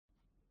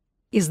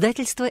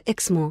Издательство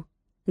 «Эксмо»,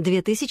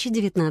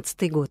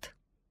 2019 год.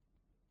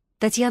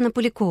 Татьяна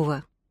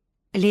Полякова.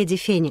 «Леди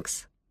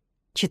Феникс».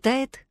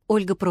 Читает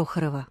Ольга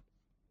Прохорова.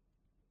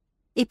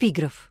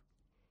 Эпиграф.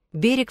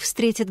 «Берег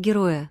встретит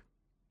героя,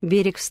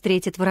 берег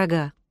встретит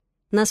врага.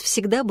 Нас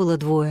всегда было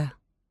двое,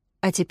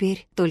 а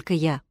теперь только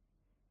я».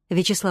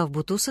 Вячеслав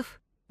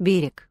Бутусов.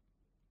 «Берег».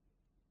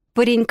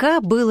 Паренька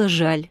было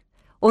жаль.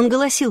 Он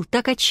голосил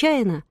так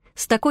отчаянно,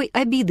 с такой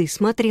обидой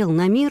смотрел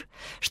на мир,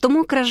 что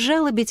мог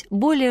разжалобить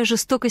более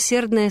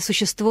жестокосердное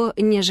существо,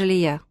 нежели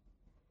я.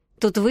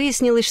 Тут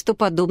выяснилось, что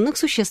подобных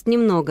существ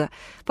немного.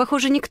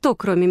 Похоже, никто,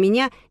 кроме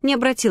меня, не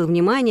обратил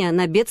внимания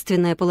на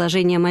бедственное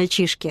положение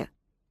мальчишки.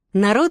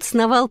 Народ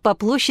сновал по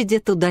площади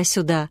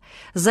туда-сюда,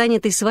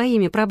 занятый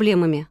своими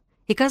проблемами,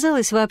 и,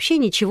 казалось, вообще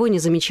ничего не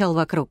замечал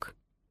вокруг.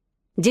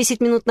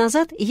 10 минут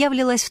назад я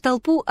влилась в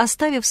толпу,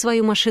 оставив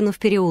свою машину в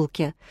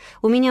переулке.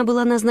 У меня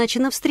была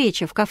назначена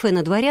встреча в кафе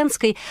на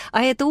Дворянской,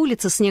 а эта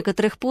улица с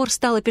некоторых пор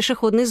стала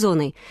пешеходной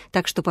зоной,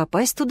 так что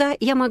попасть туда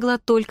я могла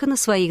только на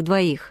своих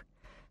двоих.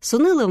 С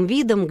унылым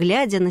видом,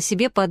 глядя на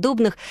себе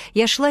подобных,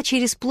 я шла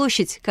через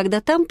площадь,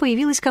 когда там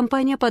появилась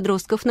компания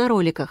подростков на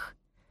роликах.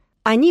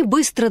 Они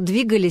быстро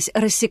двигались,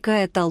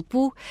 рассекая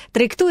толпу,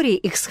 траектории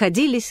их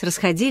сходились,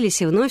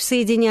 расходились и вновь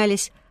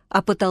соединялись,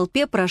 а по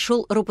толпе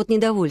прошел ропот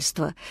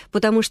недовольства,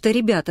 потому что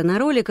ребята на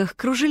роликах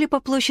кружили по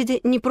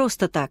площади не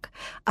просто так,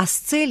 а с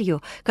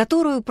целью,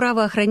 которую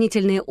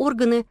правоохранительные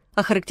органы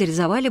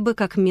охарактеризовали бы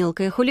как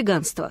мелкое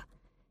хулиганство.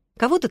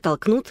 Кого-то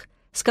толкнут,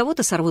 с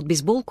кого-то сорвут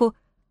бейсболку,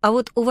 а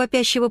вот у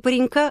вопящего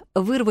паренька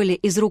вырвали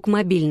из рук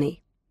мобильный.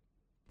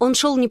 Он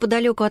шел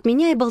неподалеку от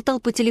меня и болтал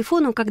по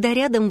телефону, когда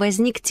рядом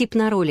возник тип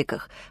на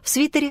роликах, в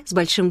свитере с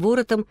большим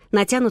воротом,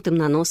 натянутым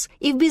на нос,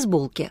 и в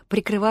бейсболке,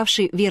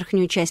 прикрывавшей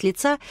верхнюю часть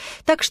лица,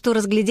 так что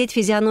разглядеть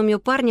физиономию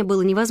парня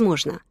было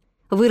невозможно.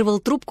 Вырвал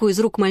трубку из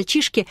рук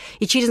мальчишки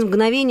и через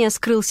мгновение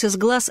скрылся с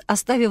глаз,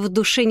 оставив в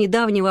душе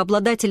недавнего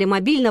обладателя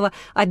мобильного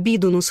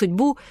обиду на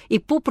судьбу и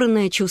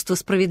попранное чувство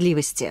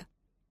справедливости.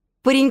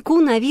 Пареньку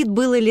на вид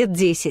было лет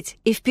 10,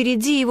 и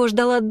впереди его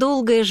ждала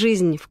долгая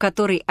жизнь, в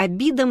которой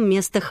обидам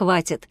места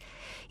хватит.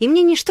 И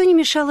мне ничто не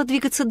мешало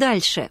двигаться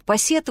дальше,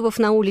 посетовав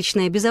на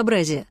уличное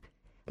безобразие.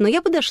 Но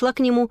я подошла к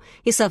нему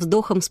и со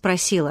вздохом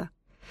спросила: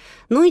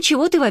 «Ну и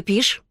чего ты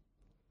вопишь?»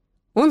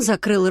 Он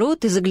закрыл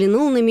рот и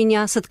заглянул на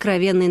меня с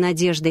откровенной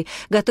надеждой,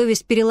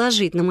 готовясь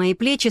переложить на мои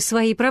плечи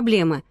свои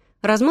проблемы,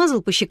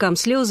 размазал по щекам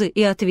слезы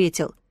и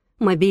ответил: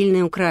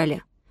 «Мобильный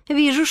украли».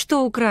 «Вижу,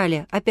 что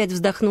украли», — опять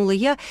вздохнула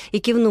я и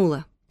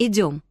кивнула.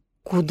 «Идем».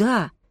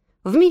 «Куда?»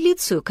 «В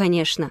милицию,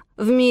 конечно».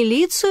 «В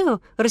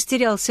милицию?» —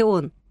 растерялся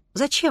он.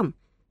 «Зачем?»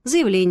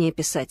 «Заявление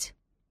писать».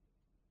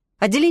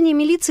 Отделение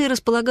милиции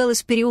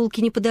располагалось в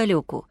переулке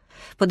неподалеку.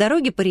 По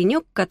дороге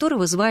паренек,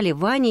 которого звали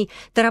Ваней,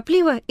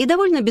 торопливо и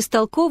довольно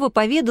бестолково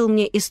поведал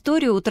мне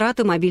историю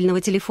утраты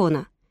мобильного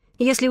телефона.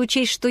 Если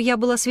учесть, что я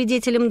была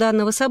свидетелем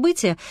данного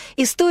события,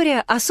 история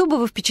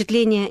особого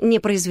впечатления не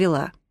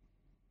произвела.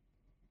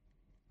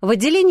 В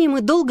отделении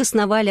мы долго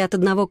сновали от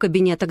одного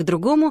кабинета к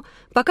другому,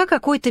 пока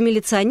какой-то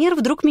милиционер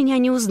вдруг меня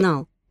не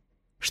узнал.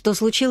 «Что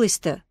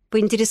случилось-то?» —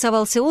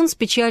 поинтересовался он с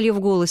печалью в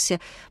голосе.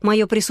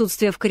 Мое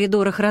присутствие в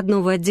коридорах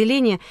родного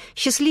отделения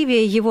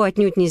счастливее его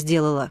отнюдь не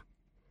сделало.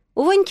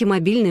 У Ваньки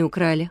мобильный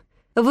украли.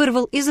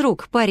 Вырвал из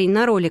рук парень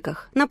на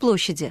роликах, на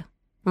площади.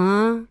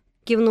 «А,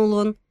 — кивнул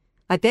он,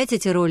 — опять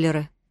эти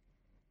роллеры».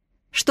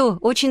 «Что,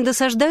 очень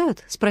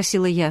досаждают?» —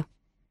 спросила я.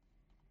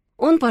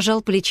 Он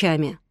пожал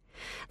плечами.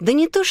 «Да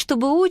не то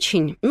чтобы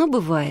очень, но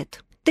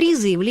бывает. 3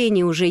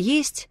 заявления уже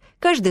есть,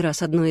 каждый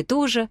раз одно и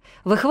то же,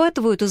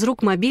 выхватывают из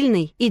рук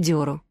мобильный и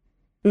дёру.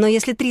 Но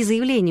если 3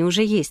 заявления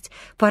уже есть,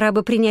 пора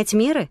бы принять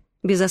меры»,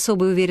 — без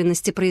особой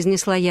уверенности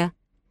произнесла я.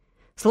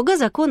 Слуга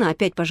закона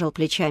опять пожал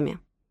плечами.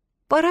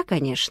 «Пора,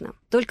 конечно,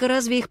 только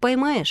разве их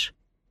поймаешь?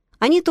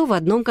 Они то в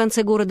одном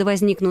конце города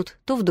возникнут,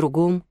 то в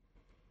другом.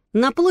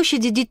 На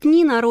площади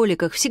детни на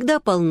роликах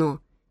всегда полно.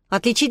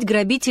 Отличить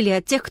грабителей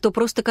от тех, кто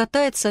просто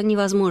катается,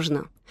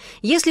 невозможно.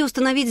 Если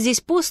установить здесь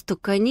пост, то,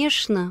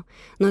 конечно,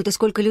 но это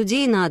сколько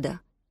людей надо.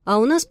 А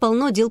у нас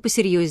полно дел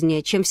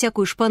посерьезнее, чем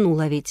всякую шпану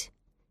ловить».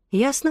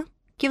 «Ясно?»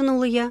 —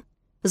 кивнула я.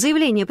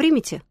 «Заявление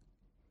примете?»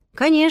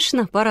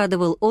 «Конечно», —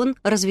 порадовал он,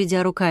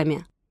 разведя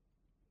руками.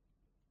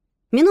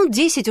 Минут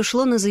 10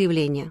 ушло на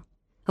заявление.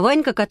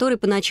 Ванька, который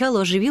поначалу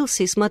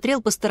оживился и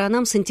смотрел по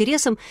сторонам с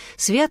интересом,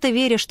 свято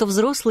веря, что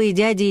взрослые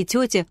дяди и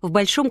тети, в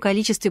большом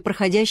количестве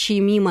проходящие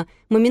мимо,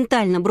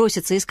 моментально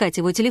бросятся искать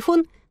его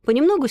телефон,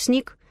 понемногу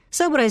сник,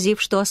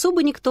 сообразив, что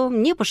особо никто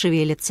не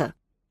пошевелится.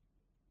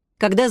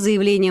 Когда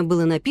заявление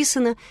было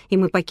написано, и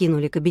мы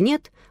покинули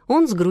кабинет,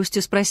 он с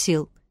грустью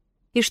спросил: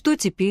 «И что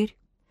теперь?»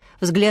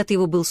 Взгляд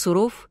его был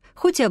суров,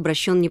 хоть и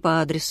обращен не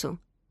по адресу.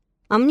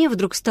 А мне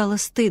вдруг стало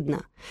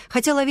стыдно,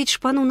 хотя ловить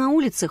шпану на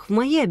улицах в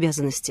мои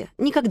обязанности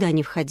никогда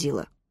не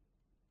входило.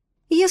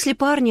 «Если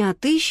парня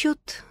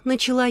отыщут», —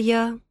 начала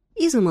я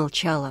и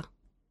замолчала.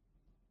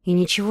 «И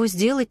ничего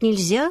сделать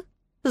нельзя?»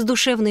 — с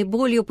душевной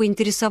болью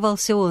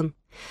поинтересовался он.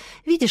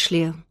 «Видишь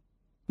ли,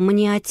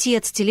 мне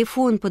отец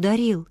телефон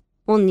подарил.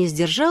 Он не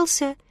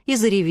сдержался и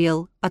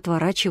заревел,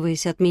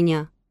 отворачиваясь от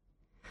меня.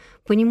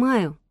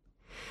 «Понимаю.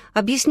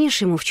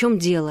 Объяснишь ему, в чем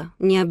дело?»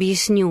 «Не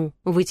объясню»,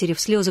 — вытерев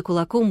слезы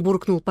кулаком,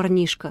 буркнул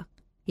парнишка.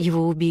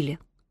 «Его убили».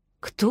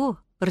 «Кто?»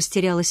 —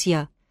 растерялась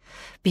я.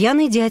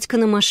 «Пьяный дядька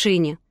на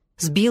машине.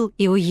 Сбил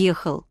и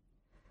уехал.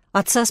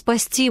 Отца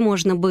спасти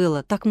можно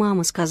было, так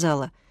мама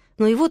сказала,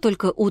 но его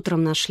только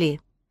утром нашли».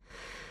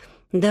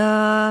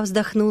 «Да», —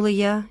 вздохнула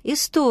я, —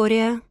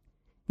 «история.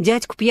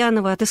 Дядьку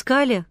пьяного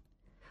отыскали?»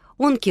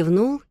 Он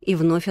кивнул и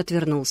вновь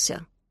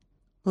отвернулся.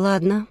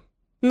 «Ладно,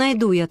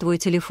 найду я твой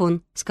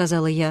телефон», —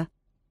 сказала я.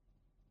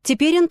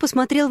 Теперь он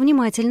посмотрел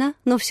внимательно,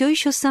 но все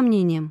еще с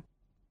сомнением.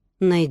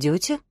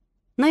 «Найдете?»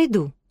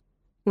 «Найду.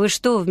 Вы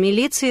что, в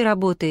милиции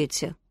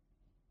работаете?»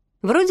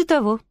 «Вроде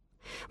того.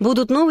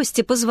 Будут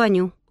новости,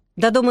 позвоню.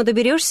 До дома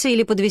доберешься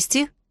или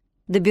подвезти?»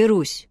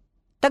 «Доберусь.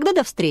 Тогда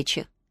до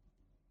встречи».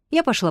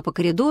 Я пошла по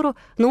коридору,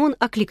 но он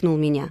окликнул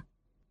меня.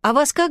 «А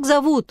вас как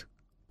зовут?»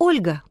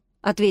 «Ольга»,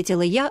 —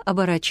 ответила я,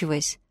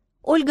 оборачиваясь.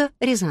 «Ольга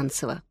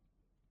Рязанцева».